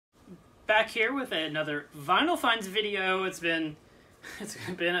back here with another Vinyl Finds video. It's been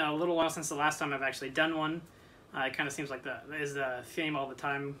a little while since the last time I've actually done one. It kind of seems like that is the theme all the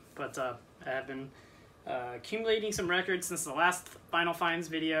time, but I have been accumulating some records since the last Vinyl Finds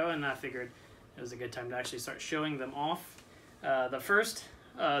video, and I figured it was a good time to actually start showing them off. The first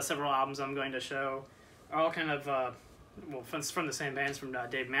several albums I'm going to show are all kind of well, from the same bands, from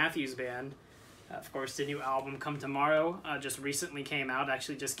Dave Matthews Band. Of course, the new album Come Tomorrow just recently came out.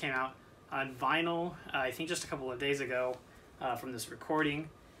 Actually just came out on vinyl, I think just a couple of days ago from this recording.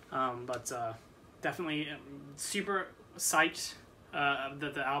 But definitely super psyched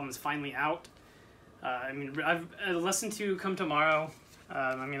that the album is finally out. I mean, I've listened to Come Tomorrow.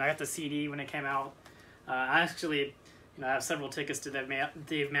 I mean, I got the CD when it came out. I actually, I have several tickets to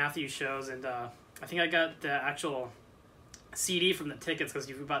Dave Matthews shows, and I think I got the actual CD from the tickets, because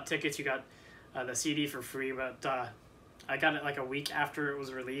if you bought tickets, you got the CD for free. But I got it like a week after it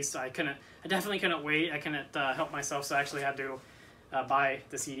was released. I definitely couldn't wait. I couldn't help myself, so I actually had to buy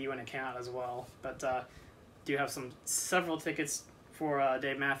the CD when it came out as well. But do have several tickets for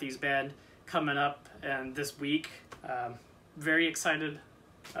Dave Matthews Band coming up and this week. Very excited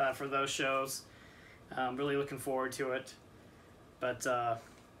for those shows. Really looking forward to it. But of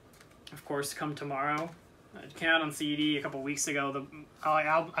course, Come Tomorrow. It came out on CD a couple weeks ago. The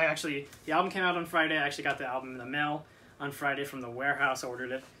album came out on Friday. I actually got the album in the mail on Friday from the warehouse. I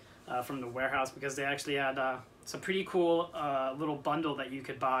ordered it from the warehouse because they actually had some pretty cool little bundle that you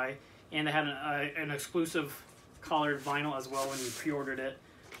could buy, and they had an exclusive collared vinyl as well when you pre-ordered it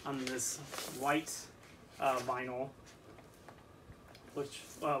on this white vinyl, which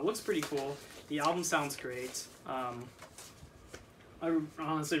looks pretty cool. The album sounds great. I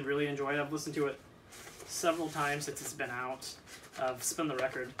honestly really enjoyed it. I've listened to it several times since it's been out. I've spun the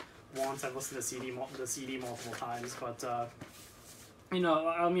record once. I've listened to the CD multiple times, but I mean,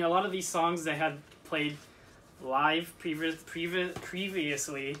 a lot of these songs they had played live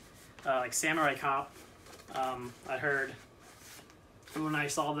previously, like Samurai Cop. I heard when I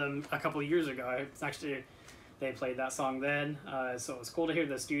saw them a couple years ago. They played that song then, so it was cool to hear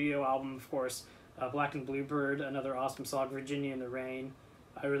the studio album, of course. Black and Bluebird, another awesome song. Virginia in the Rain.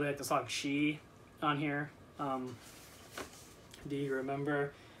 I really like the song She on here. Do you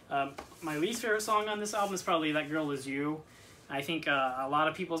remember? My least favorite song on this album is probably That Girl Is You. I think a lot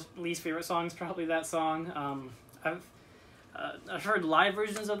of people's least favorite song is probably that song. I've heard live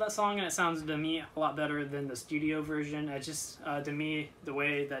versions of that song, and it sounds to me a lot better than the studio version. To me, the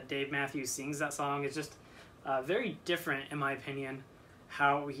way that Dave Matthews sings that song is just very different, in my opinion,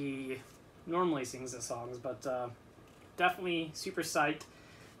 how he normally sings the songs. But definitely super psyched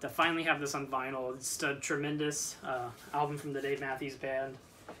to finally have this on vinyl. It's a tremendous album from the Dave Matthews Band,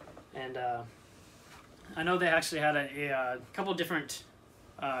 and I know they actually had a couple different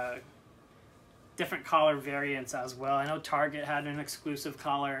collar variants as well. I know Target had an exclusive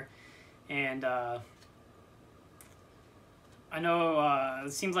collar, and I know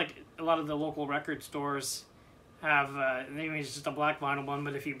it seems like a lot of the local record stores have maybe it's just a black vinyl one,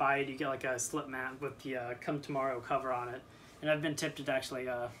 but if you buy it, you get like a slip mat with the Come Tomorrow cover on it. And I've been tempted to actually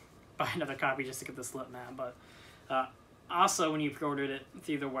buy another copy just to get the slip mat. But also, when you pre-ordered it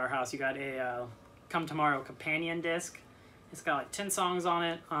through the warehouse, you got a Come Tomorrow companion disc. It's got like 10 songs on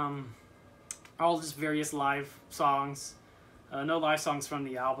it, all just various live songs. No live songs from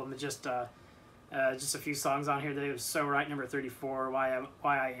the album, just a few songs on here. That was So Right, number 34, Why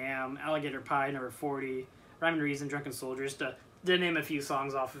I Am, Alligator Pie, number 40, Rhyme and Reason, Drunken Soldiers, to name a few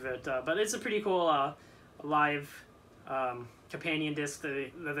songs off of it. But it's a pretty cool live companion disc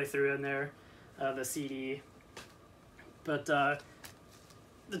that they threw in there, the CD. But the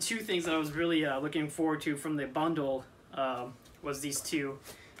two things that I was really looking forward to from the bundle was these two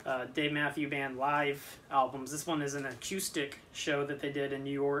Dave Matthews Band live albums. This one is an acoustic show that they did in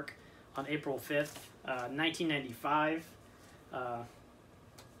New York on April 5th, 1995.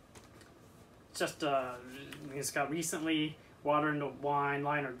 It's got Recently, Water into Wine,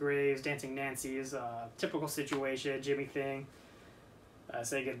 Liner Graves, Dancing Nancy's, Typical Situation, Jimmy Thing,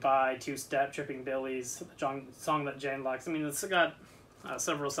 Say Goodbye, Two Step, Tripping Billies, Song That Jane Likes. I mean, it's got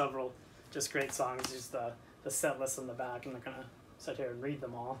several just great songs. Just the set list in the back. I'm not gonna sit here and read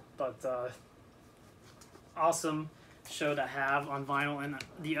them all, but awesome show to have on vinyl. And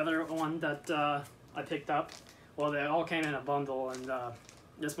the other one that I picked up, well, they all came in a bundle, and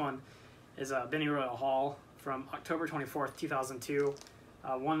this one is Benny Royal Hall from October 24th, 2002.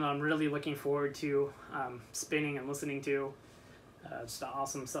 One that I'm really looking forward to spinning and listening to. Just an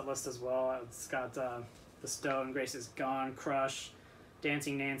awesome set list as well. It's got The Stone, Grace Is Gone, Crush,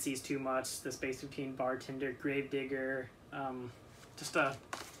 Dancing Nancy's Too Much, The Space Between Bartender, Gravedigger. Just a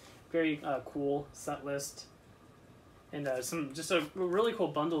very cool set list, and just a really cool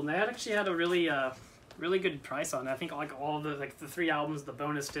bundle. And they actually had a really good price on it. I think like all the 3 albums, the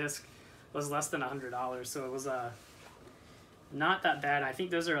bonus disc was less than $100, so it was not that bad. I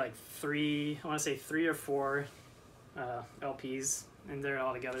think those are like I want to say 3 or 4 LPs in there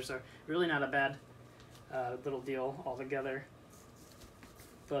all together, so really not a bad little deal altogether.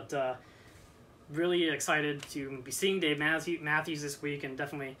 But really excited to be seeing Dave Matthews this week, and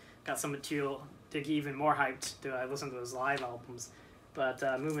definitely got some material to get even more hyped to listen to those live albums. But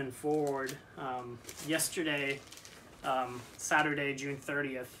moving forward, yesterday, Saturday, June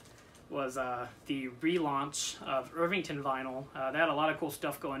 30th, was the relaunch of Irvington Vinyl. They had a lot of cool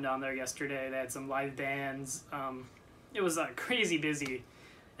stuff going down there yesterday. They had some live bands. It was crazy busy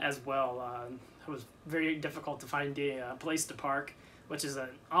as well. It was very difficult to find a place to park, which is an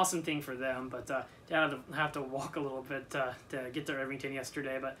awesome thing for them, but they have to walk a little bit to get to Irvington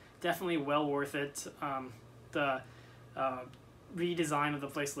yesterday, but definitely well worth it. The redesign of the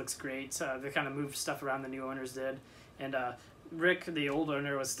place looks great. They kind of moved stuff around, the new owners did, and Rick, the old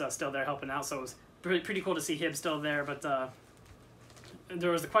owner, was still there helping out, so it was pretty cool to see him still there. But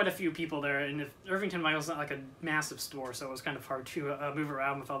there was quite a few people there, and Irvington Vinyl's not like a massive store, so it was kind of hard to move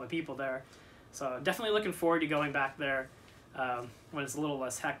around with all the people there. So definitely looking forward to going back there when it's a little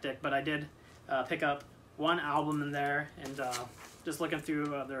less hectic. But I did pick up one album in there, and just looking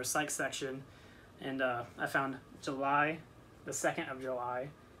through their psych section, and I found July, the 2nd of July.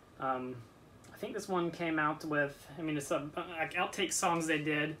 I think this one came out with, it's like outtake songs they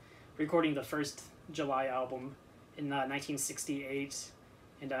did, recording the first July album in 1968.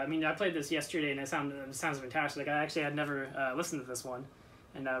 And I played this yesterday, and it sounds fantastic. I actually had never listened to this one.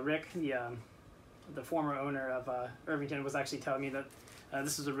 And Rick, the former owner of Irvington, was actually telling me that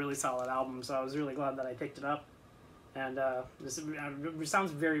this is a really solid album, so I was really glad that I picked it up. And this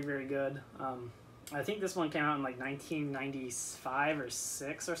sounds very, very good. I think this one came out in like 1995 or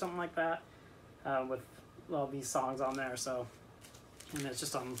 6 or something like that, with all these songs on there. So, and it's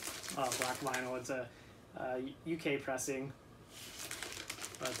just on black vinyl. It's a UK pressing,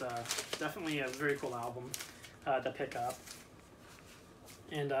 but definitely a very cool album to pick up.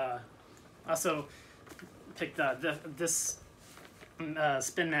 And also picked this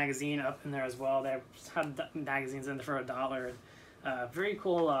Spin magazine up in there as well. They had magazines in there for $1. Very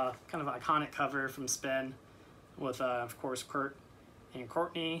cool, kind of iconic cover from Spin, with of course Kurt and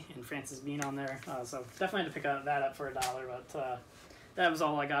Courtney and Frances Bean on there. So definitely had to pick that up for $1. But that was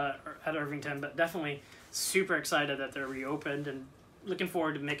all I got at Irvington. But definitely super excited that they're reopened, and looking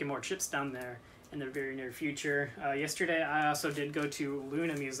forward to making more trips down there in the very near future. Yesterday I also did go to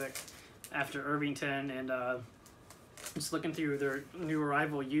Luna Music after Irvington, and just looking through their new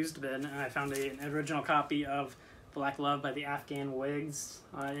arrival used bin, and I found an original copy of Black Love by the Afghan Wigs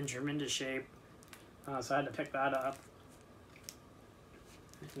in tremendous shape. So I had to pick that up.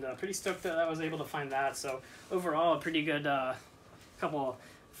 And pretty stoked that I was able to find that. So overall, a pretty good couple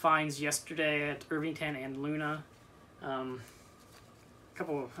finds yesterday at Irvington and Luna.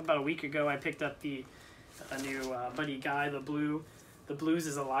 About a week ago, I picked up a new Buddy Guy, The Blues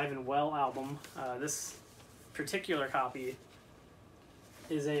is Alive and Well album. This particular copy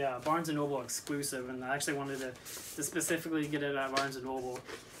is a Barnes & Noble exclusive, and I actually wanted to specifically get it at Barnes & Noble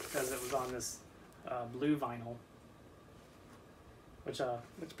because it was on this blue vinyl, which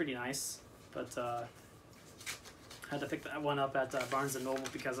looks pretty nice. But I had to pick that one up at Barnes & Noble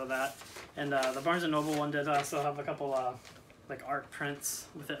because of that. And the Barnes & Noble one did also have a couple like art prints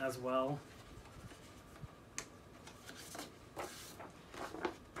with it as well.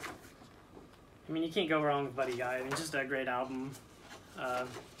 You can't go wrong with Buddy Guy. Just a great album.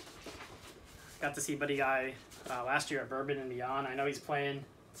 Got to see Buddy Guy last year at Bourbon and Beyond. I know he's playing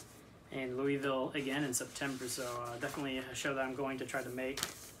in Louisville again in September, so definitely a show that I'm going to try to make.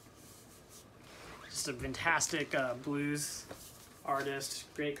 Just a fantastic blues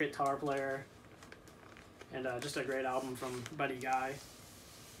artist, great guitar player, and just a great album from Buddy Guy.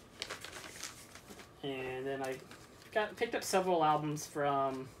 And then I picked up several albums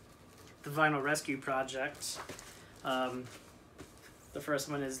from the Vinyl Rescue Project. The first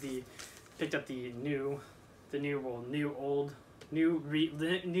one is picked up the new Liz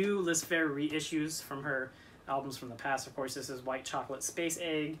Phair reissues from her albums from the past. Of course, this is White Chocolate Space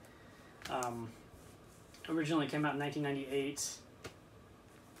Egg. Originally came out in 1998.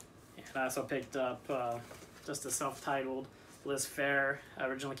 And I also picked up just a self-titled Liz Phair.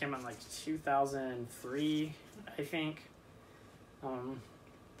 Originally came out in like 2003, I think.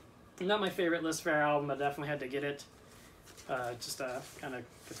 Not my favorite Liz Phair album, but definitely had to get it. Just kind of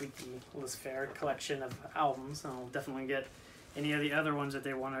complete the Liz Phair collection of albums. I'll definitely get any of the other ones that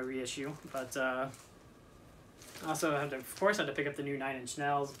they want to reissue. But also of course, had to pick up the new Nine Inch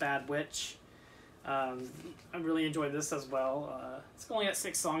Nails Bad Witch. I really enjoyed this as well. It's only got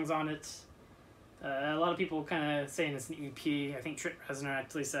 6 songs on it. A lot of people kind of saying it's an EP. I think Trent Reznor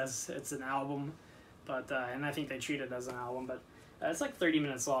actually says it's an album, but and I think they treat it as an album. But it's like 30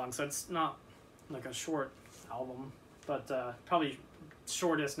 minutes long, so it's not like a short album, but probably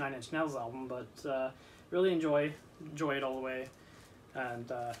shortest Nine Inch Nails album. But really enjoy it all the way, and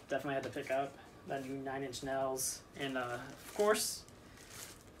definitely had to pick up that new Nine Inch Nails. And of course,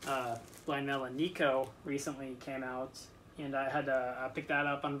 Blind Melon Nico recently came out, and I had to pick that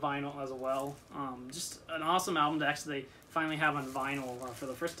up on vinyl as well. Just an awesome album to actually finally have on vinyl for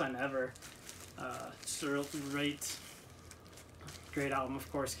the first time ever. Just a great album.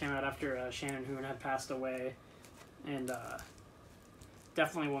 Of course, came out after Shannon Hoon had passed away, and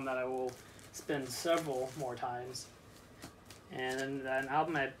definitely one that I will spin several more times. And an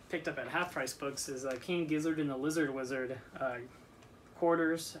album I picked up at Half Price Books is King Gizzard and the Lizard Wizard.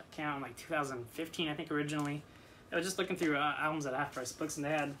 Quarters, came out in like 2015, I think, originally. I was just looking through albums at Half Price Books, and they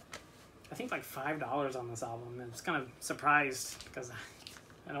had, I think, like $5 on this album. And I was kind of surprised because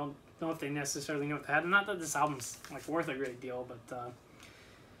I don't know if they necessarily knew what they had. Not that this album's like worth a great deal, but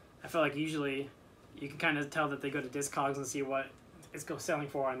I feel like usually you can kind of tell that they go to Discogs and see what it's selling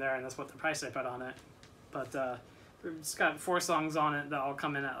for on there, and that's what the price they put on it. But it's got 4 songs on it that all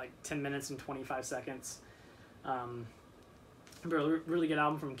come in at like 10 minutes and 25 seconds. Really good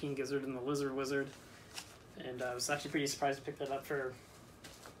album from King Gizzard and the Lizard Wizard, and I was actually pretty surprised to pick that up for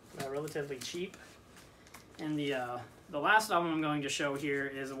relatively cheap. And the last album I'm going to show here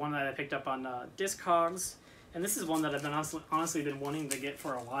is one that I picked up on Discogs, and this is one that I've been honestly been wanting to get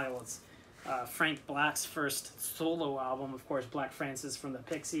for a while. It's Frank Black's first solo album, of course, Black Francis from the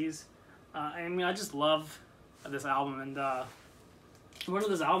Pixies. I mean, I just love this album, and one of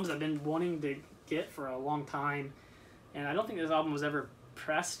those albums I've been wanting to get for a long time. And I don't think this album was ever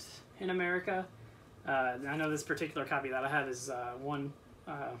pressed in America. I know this particular copy that I have is one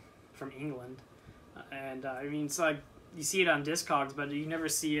from England. And I mean, it's like, you see it on Discogs, but you never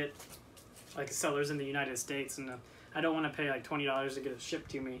see it like sellers in the United States. And I don't want to pay like $20 to get it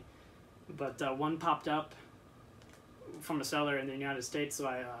shipped to me. But one popped up from a seller in the United States, so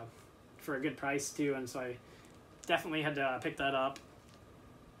I for a good price too. And so I definitely had to pick that up.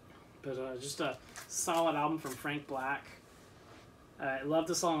 But just a solid album from Frank Black. I love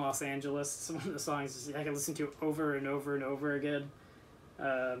the song Los Angeles. It's one of the songs I can listen to over and over and over again.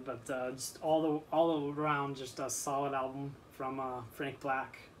 But just all around, just a solid album from Frank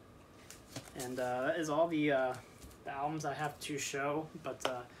Black. And that is all the albums I have to show. But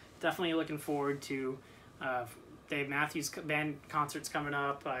definitely looking forward to Dave Matthews Band concerts coming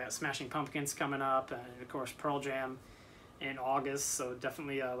up. Smashing Pumpkins coming up, and of course Pearl Jam in August, so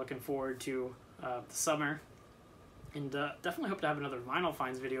definitely looking forward to the summer, and definitely hope to have another Vinyl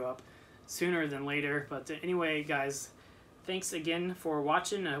Finds video up sooner than later. But anyway, guys, thanks again for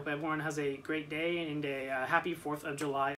watching. I hope everyone has a great day and a happy 4th of July.